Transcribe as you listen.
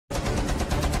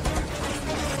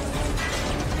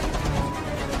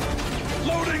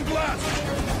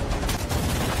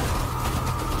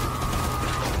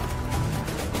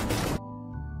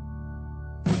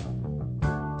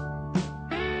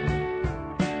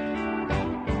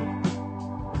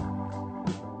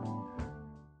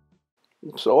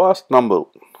So I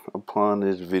stumbled upon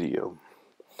this video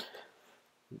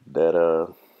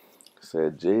that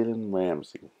said Jalen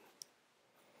Ramsey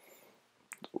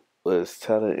was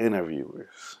telling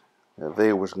interviewers that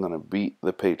they was gonna beat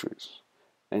the Patriots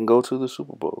and go to the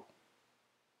Super Bowl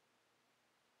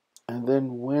and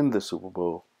then win the Super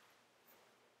Bowl.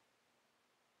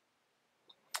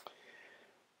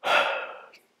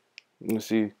 You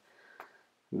see,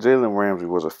 Jalen Ramsey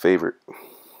was a favorite.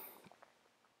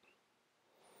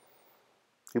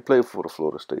 He played for the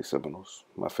Florida State Seminoles,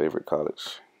 my favorite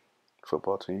college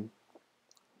football team.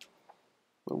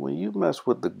 But when you mess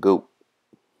with the GOAT,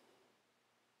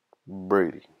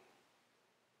 Brady,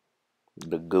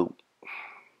 the GOAT,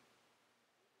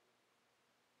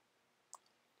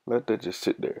 let that just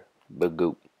sit there, the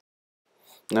GOAT.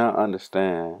 Now I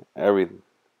understand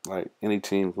like any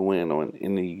team can win on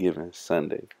any given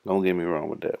Sunday. Don't get me wrong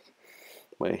with that.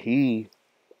 But he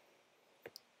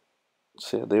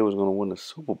said they was going to win the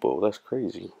Super Bowl. That's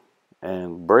crazy.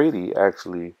 And Brady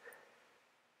actually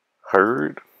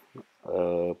heard,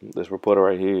 this reporter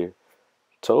right here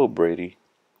told Brady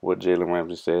what Jalen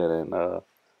Ramsey said, and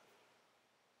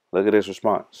look at his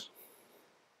response.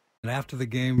 And after the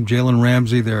game, Jalen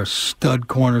Ramsey, their stud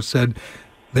corner, said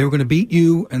they were going to beat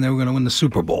you and they were going to win the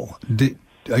Super Bowl.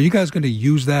 Are you guys going to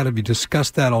use that? Have you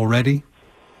discussed that already?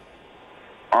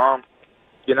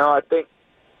 I think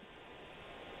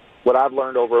what I've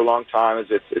learned over a long time is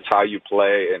it's how you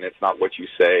play and it's not what you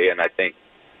say. And I think,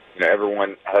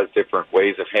 everyone has different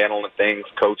ways of handling things.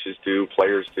 Coaches do,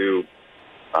 players do.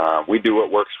 We do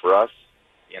what works for us.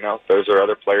 Those are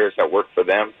other players that work for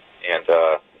them. And,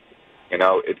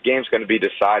 the game's going to be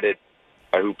decided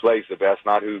by who plays the best,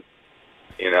 not who,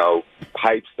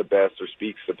 hypes the best or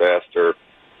speaks the best. Or,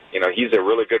 he's a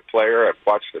really good player. I've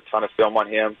watched a ton of film on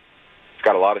him. He's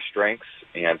got a lot of strengths.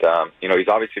 And, he's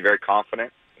obviously very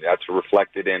confident. That's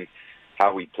reflected in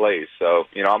how he plays. So,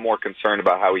 I'm more concerned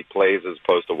about how he plays as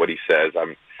opposed to what he says.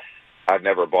 I've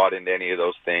never bought into any of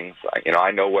those things.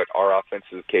 I know what our offense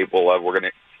is capable of. We're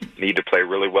going to need to play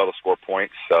really well to score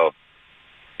points. So,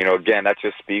 again, that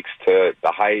just speaks to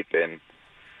the hype and,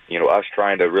 us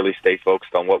trying to really stay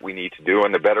focused on what we need to do.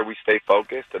 And the better we stay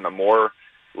focused and the more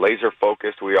laser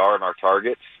focused we are on our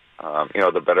targets,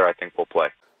 the better I think we'll play.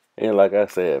 And like I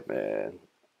said, man,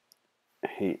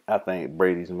 I think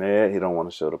Brady's mad. He don't want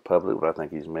to show the public, but I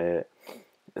think he's mad.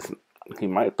 He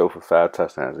might throw for 5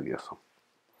 touchdowns against him.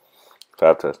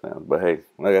 5 touchdowns. But hey,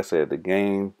 like I said, the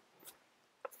game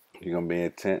is gonna be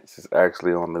intense. It's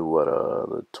actually on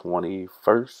the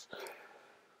 21st.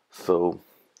 So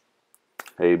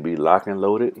hey, be locked and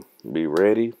loaded. Be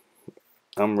ready.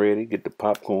 I'm ready. Get the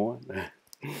popcorn.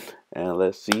 And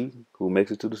let's see who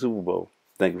makes it to the Super Bowl.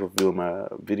 Thank you for viewing my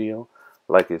video.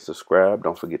 Like and subscribe.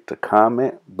 Don't forget to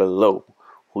comment below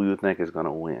who you think is going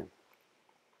to win.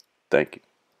 Thank you.